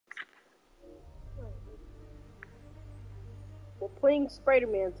We're playing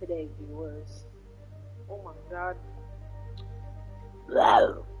Spider-Man today, viewers. Oh my god.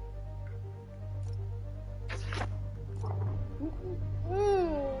 Wow.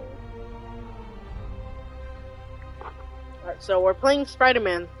 Alright, so we're playing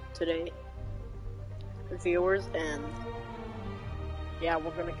Spider-Man today, viewers, and yeah,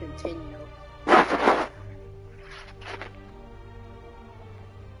 we're gonna continue.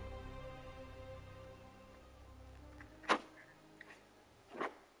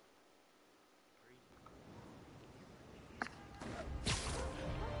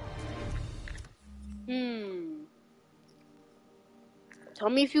 Tell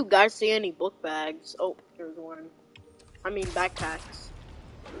me if you guys see any book bags. Oh, here's one. I mean backpacks.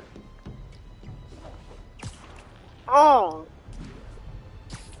 Oh.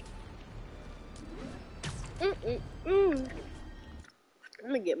 I'm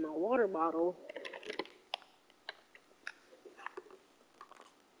gonna get my water bottle.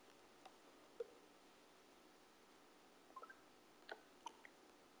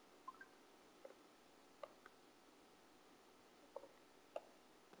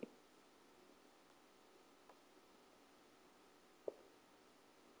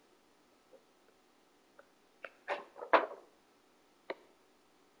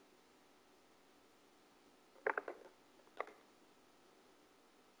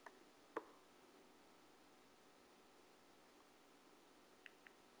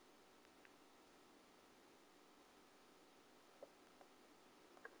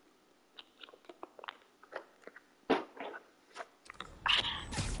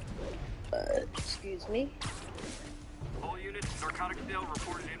 Excuse me. All units, narcotic sale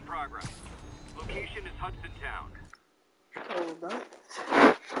reported in progress. Location is Hudson Town. Hold up.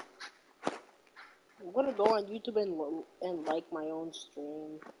 I'm gonna go on YouTube and like my own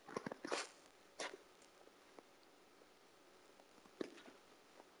stream.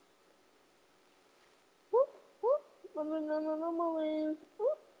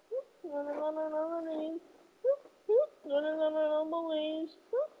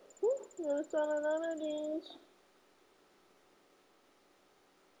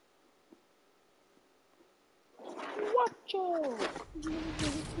 Watch out!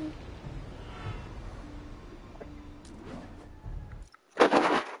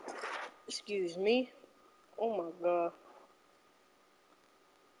 Excuse me. Oh my god.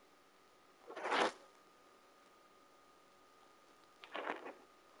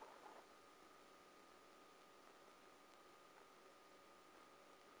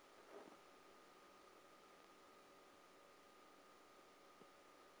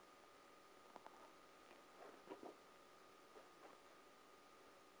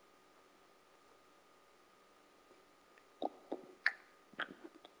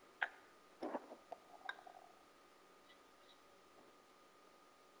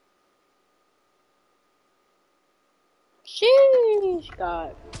 Sheesh,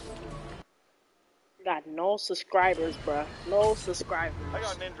 got no subscribers, bruh. No subscribers. I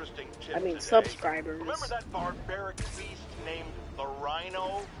got an interesting tip I mean, today. subscribers. Remember that barbaric beast named the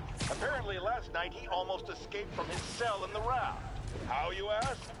Rhino? Apparently last night he almost escaped from his cell in the raft. How, you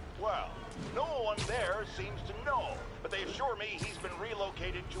ask? Well, no one there seems to know, but they assure me he's been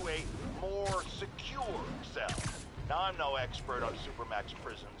relocated to a more secure cell. Now, I'm no expert on Supermax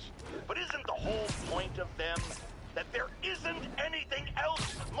prisons, but isn't the whole point of them that there isn't anything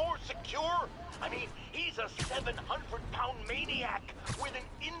else more secure? I mean, he's a 700-pound maniac with an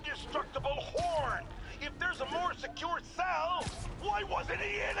indestructible horn. If there's a more secure cell, why wasn't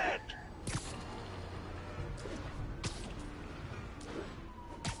he in it?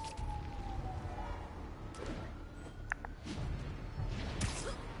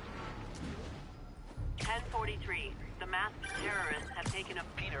 The masked terrorists have taken a...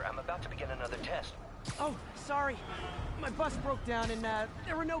 Peter, I'm about to begin another test. Oh, sorry. My bus broke down and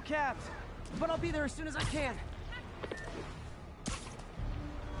there were no cabs. But I'll be there as soon as I can.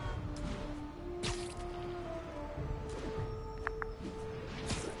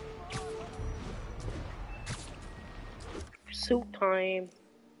 Suit time.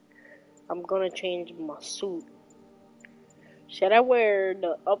 I'm gonna change my suit. Should I wear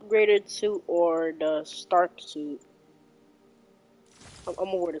the upgraded suit or the Stark suit? I'm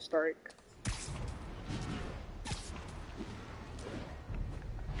gonna wear the Stark.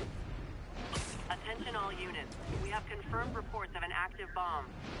 Attention all units. We have confirmed reports of an active bomb.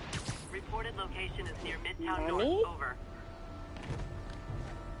 Reported location is near Midtown North. Over.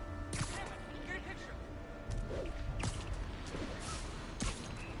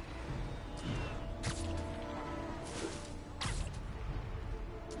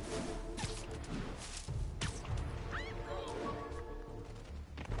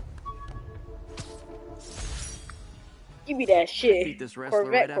 Give me that I shit. beat this wrestler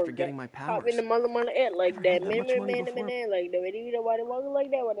right after Corvette. getting my Hop in powers. the mother head like Never that. had that much money before. Like that. You know why they walk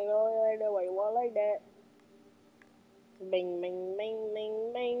like that? Why they walk like that? Why you walk like that? Bing, bing, bing,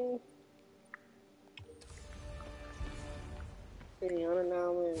 bing, bing.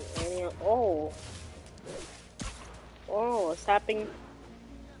 Oh. Oh, what's happening?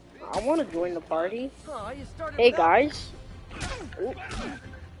 I want to join the party. Oh, you started Hey, without me. guys. Ooh.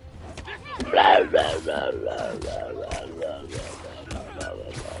 Blah, blah, blah, blah, blah, blah, blah, blah.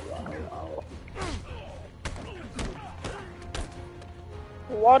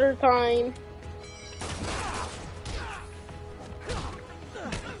 Water time.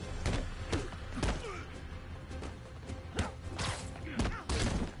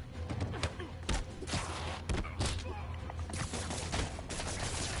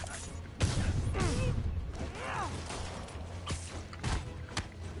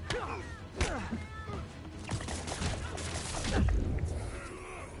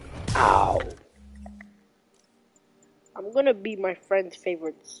 Ow. I'm gonna be my friend's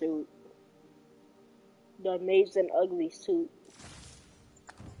favorite suit. The Amazing Ugly suit.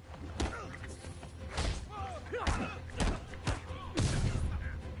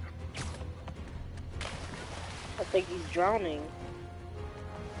 I think he's drowning.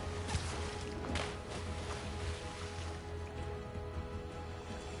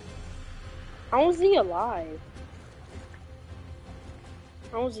 How is he alive?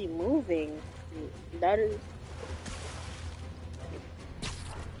 How is he moving? That is...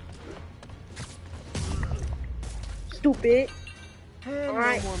 Stupid. And no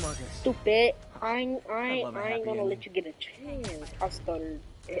Alright. more muggers. Stupid. I ain't love a gonna happy let ending. you get a chance. I stuttered.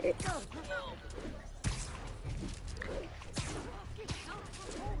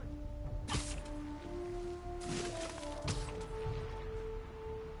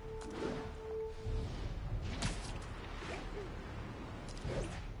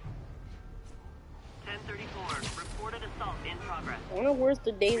 Reported assault in progress. I wonder where's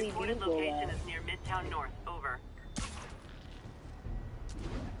the Daily Reported Bugle location at. is near Midtown North. Over.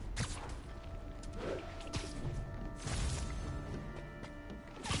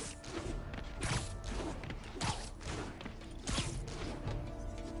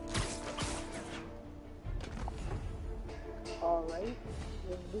 Alright.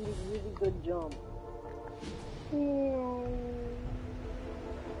 Let's do this really good jump.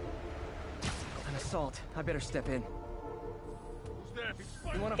 An assault. I better step in.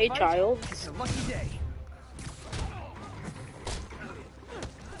 You wanna Hey, fight? child. It's a lucky day.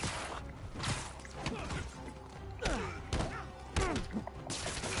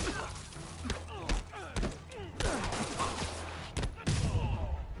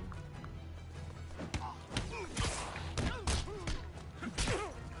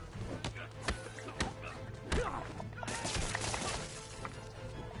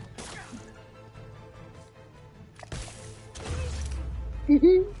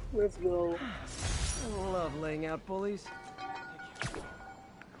 Let's go. I love laying out bullies.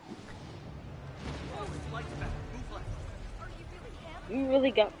 You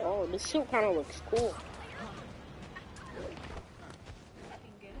really got... Oh, this suit kind of looks cool.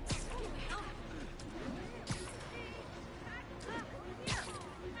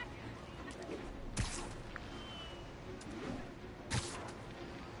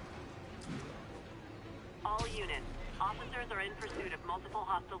 All units. Officers are in pursuit of multiple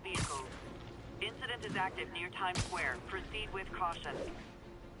hostile vehicles. Incident is active near Times Square. Proceed with caution.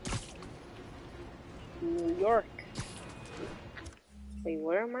 New York. Wait,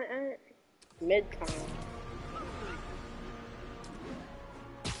 where am I at? Midtown.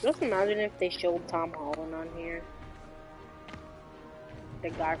 Just imagine if they showed Tom Holland on here. The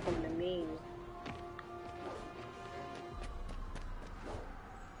guy from the meme.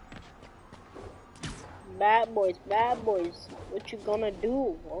 Bad boys, what you gonna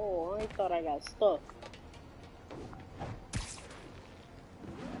do? Oh, I thought I got stuck.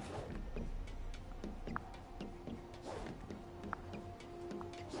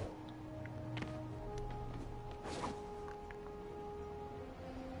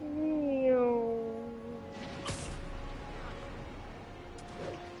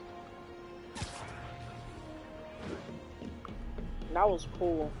 That was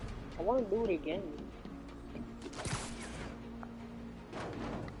cool. I want to do it again.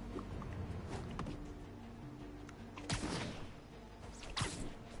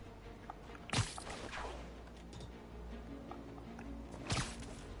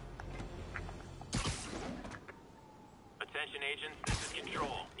 Attention agents, this is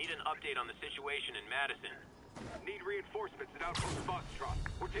Control. Need an update on the situation in Madison. Need reinforcements at Outpost Foxtrot.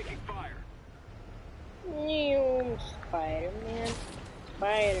 We're taking fire. Spider-Man.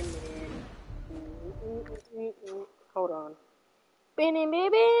 Spider-Man. Hold on. Binny,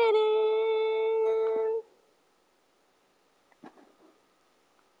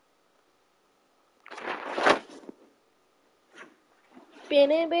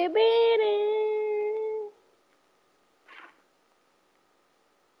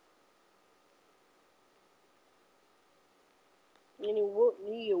 You what?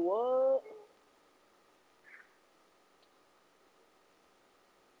 You what?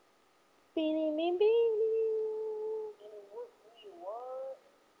 Beanie, beanie, beanie. You what?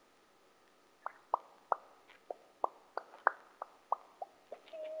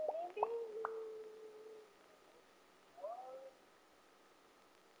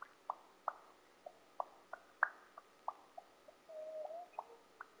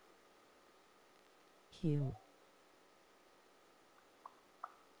 Cute.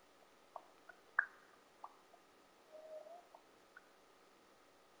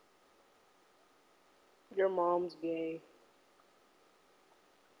 Your mom's gay.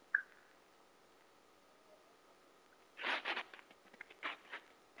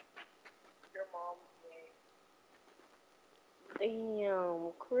 Your mom's gay.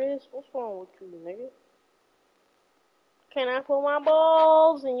 Damn, Chris, what's wrong with you, nigga? Can I put my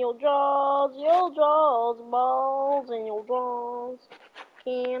balls in your jaws, balls in your jaws?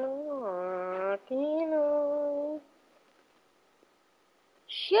 Can I?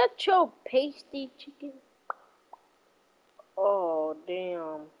 Shut your pasty chicken. Oh,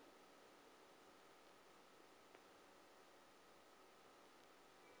 damn.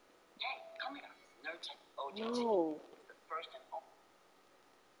 No.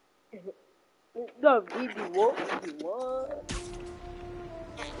 No, baby, what? Baby, what?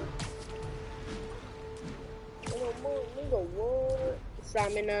 Nigga, what?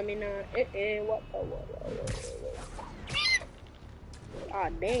 Samina, what? Ah,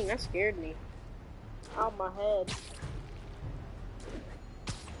 dang, that scared me. Out my head.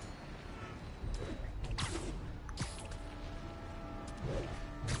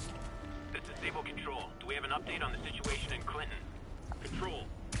 This is Sable Control. Do we have an update on the situation in Clinton? Control.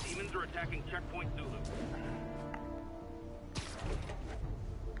 Demons are attacking Checkpoint Zulu.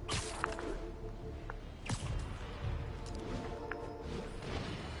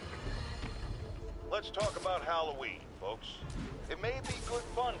 Let's talk about Halloween, folks. It may be good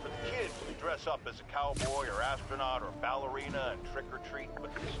fun for the kids to dress up as a cowboy or astronaut or ballerina and trick-or-treat,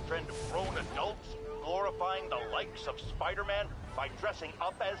 but this trend of grown adults glorifying the likes of Spider-Man by dressing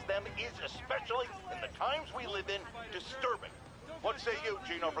up as them is, especially in the times we live in, disturbing. What say you,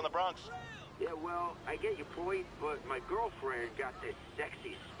 Gino from the Bronx? Yeah, well, I get your point, but my girlfriend got this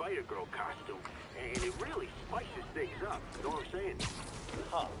sexy Spider-Girl costume, and it really spices things up. You know what I'm saying?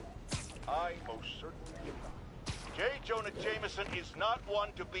 Huh. I most certainly do not. J. Jonah Jameson is not one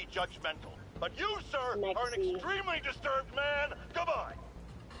to be judgmental. But you, sir, are an Maxie. extremely disturbed man. Goodbye.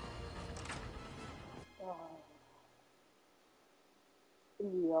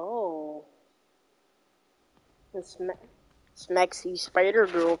 Yo. The Smexy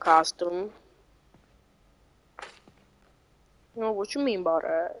Spider-Girl costume. No, what you mean by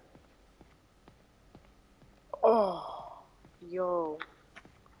that? Oh. Yo.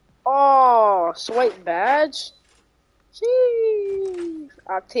 Oh, swipe badge? Jeez.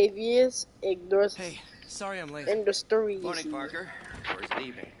 Octavius ignores Hey, sorry I'm late. industries. Morning, Parker. Or is it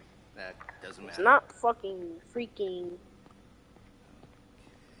evening? That doesn't It's matter. not fucking freaking.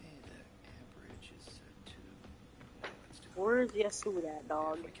 Okay, the average is set to... Let's do Where's Yasu at,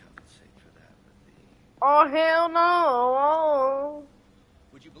 dog? we compensate for that with the... Oh, hell no.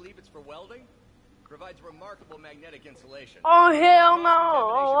 Would you believe it's for welding? Provides remarkable magnetic insulation. Oh, hell Cross-contamination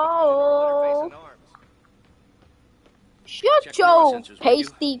between the middle interface no. and arms. Shut Check the power your sensors, will you?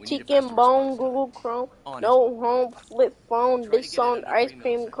 pasty We need a chicken faster bone response Google time. Chrome. On it. No home flip phone. Try to This get it on under ice 3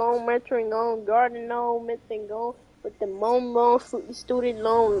 cream milliseconds. cone. Mentoring on garden on missing go with the moan student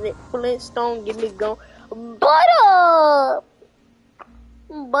loan. Flintstone give me go. Butt up.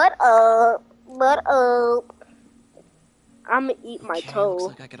 Butt up. Butt up. I'ma eat my Okay, toe.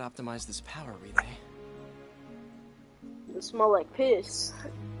 looks like I could optimize this power relay. It smell like piss.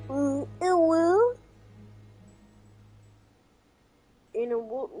 It will. In a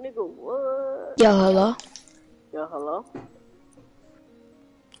whoop, nigga, what? Yo, hello? Yo, hello?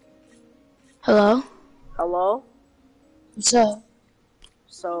 Hello? Hello? What's up?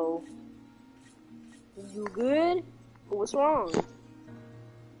 So, you good? What's wrong?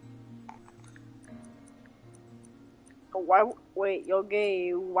 Why, wait, yo,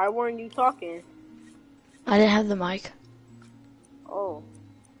 gay, why weren't you talking? I didn't have the mic. Oh.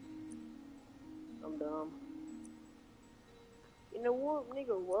 dumb. You know what,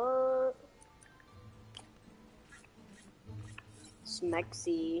 nigga? What?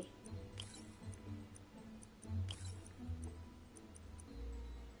 Smexy.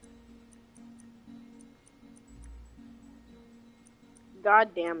 God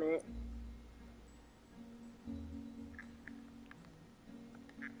damn it.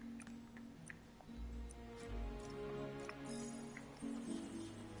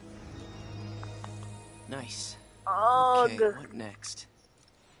 Nice. Ugh. Okay, what next?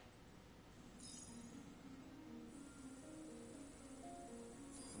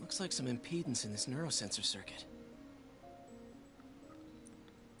 Looks like some impedance in this neurosensor circuit.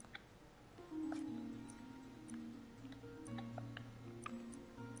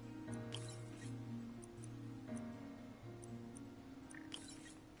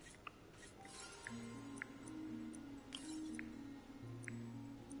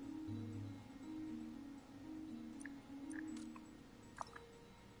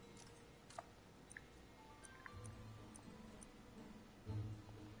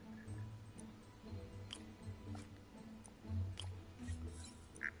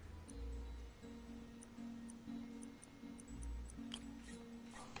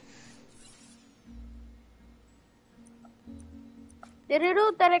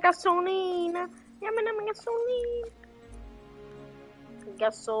 Dare gasolina. Llamen gasolina.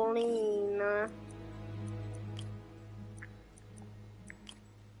 Gasolina.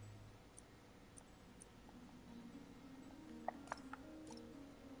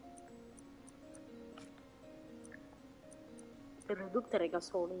 Dare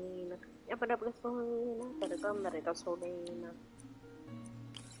gasolina. Llamen gasolina. Dare gasolina.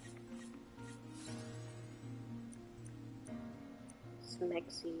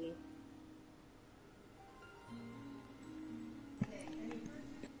 Smexy.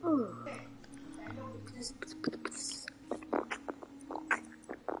 Ooh.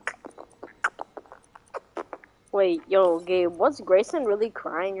 Wait, yo, Gabe, was Grayson really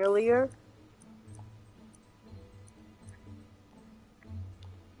crying earlier?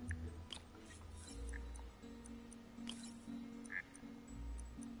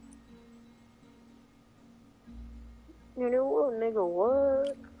 You know what, nigga,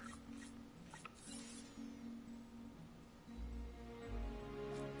 what?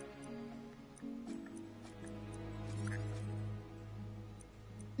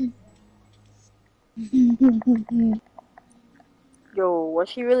 Yo, was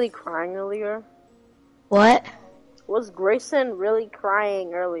she really crying earlier? What? Was Grayson really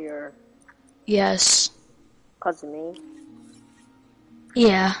crying earlier? Yes. Cause of me?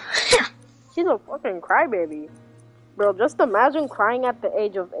 Yeah. She's a fucking crybaby. Bro, just imagine crying at the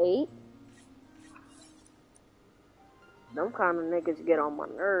age of 8. Them kind of niggas get on my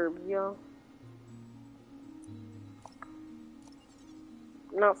nerves, yo.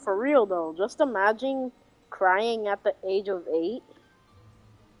 Not for real, though. Just imagine crying at the age of 8.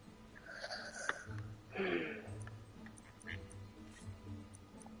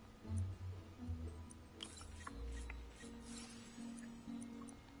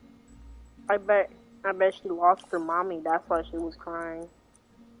 I bet she lost her mommy. That's why she was crying.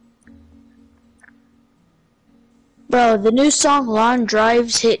 Bro, the new song Long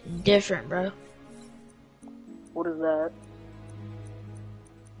Drive's hitting different, bro. What is that?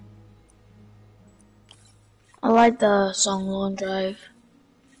 I like the song Long Drive.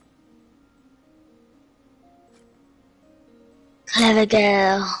 Clever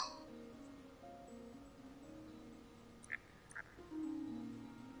girl.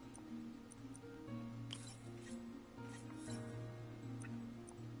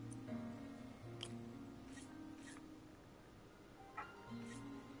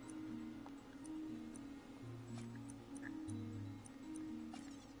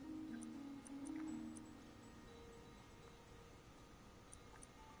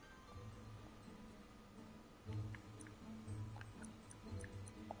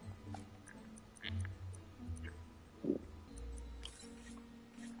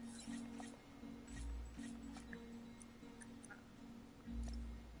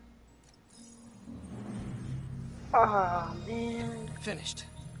 Oh, man. Finished.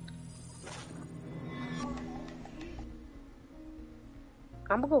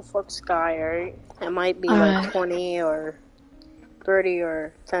 I'm gonna go fuck Sky, alright? It might be Alright. like 20 or 30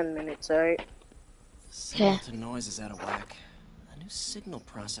 or 10 minutes, alright? Signal to noise is out of whack. A new signal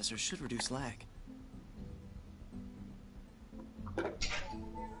processor should reduce lag.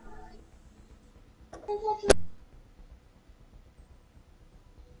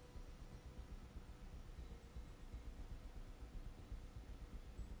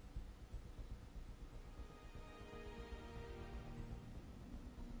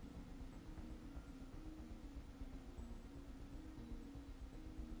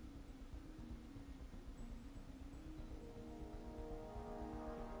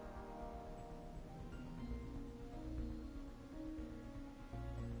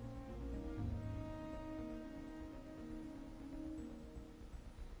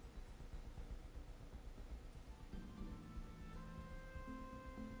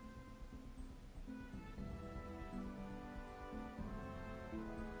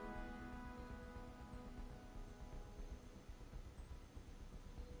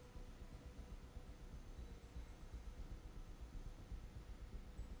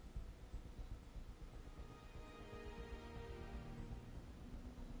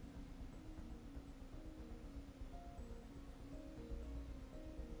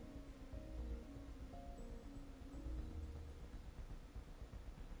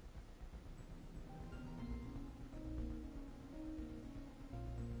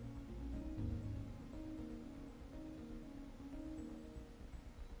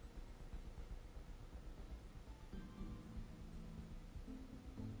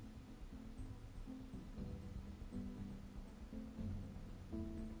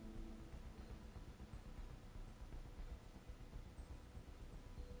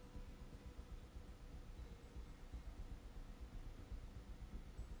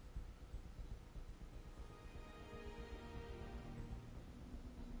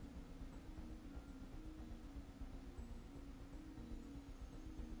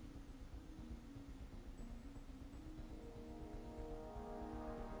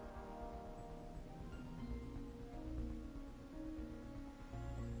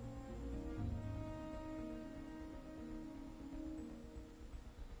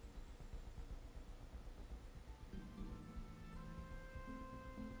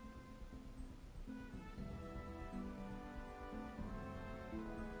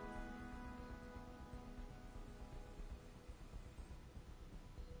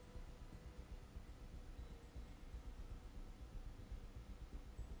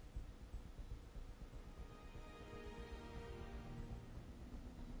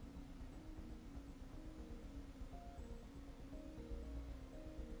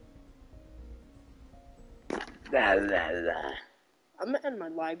 I'm gonna end my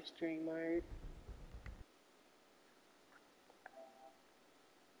live stream, alright?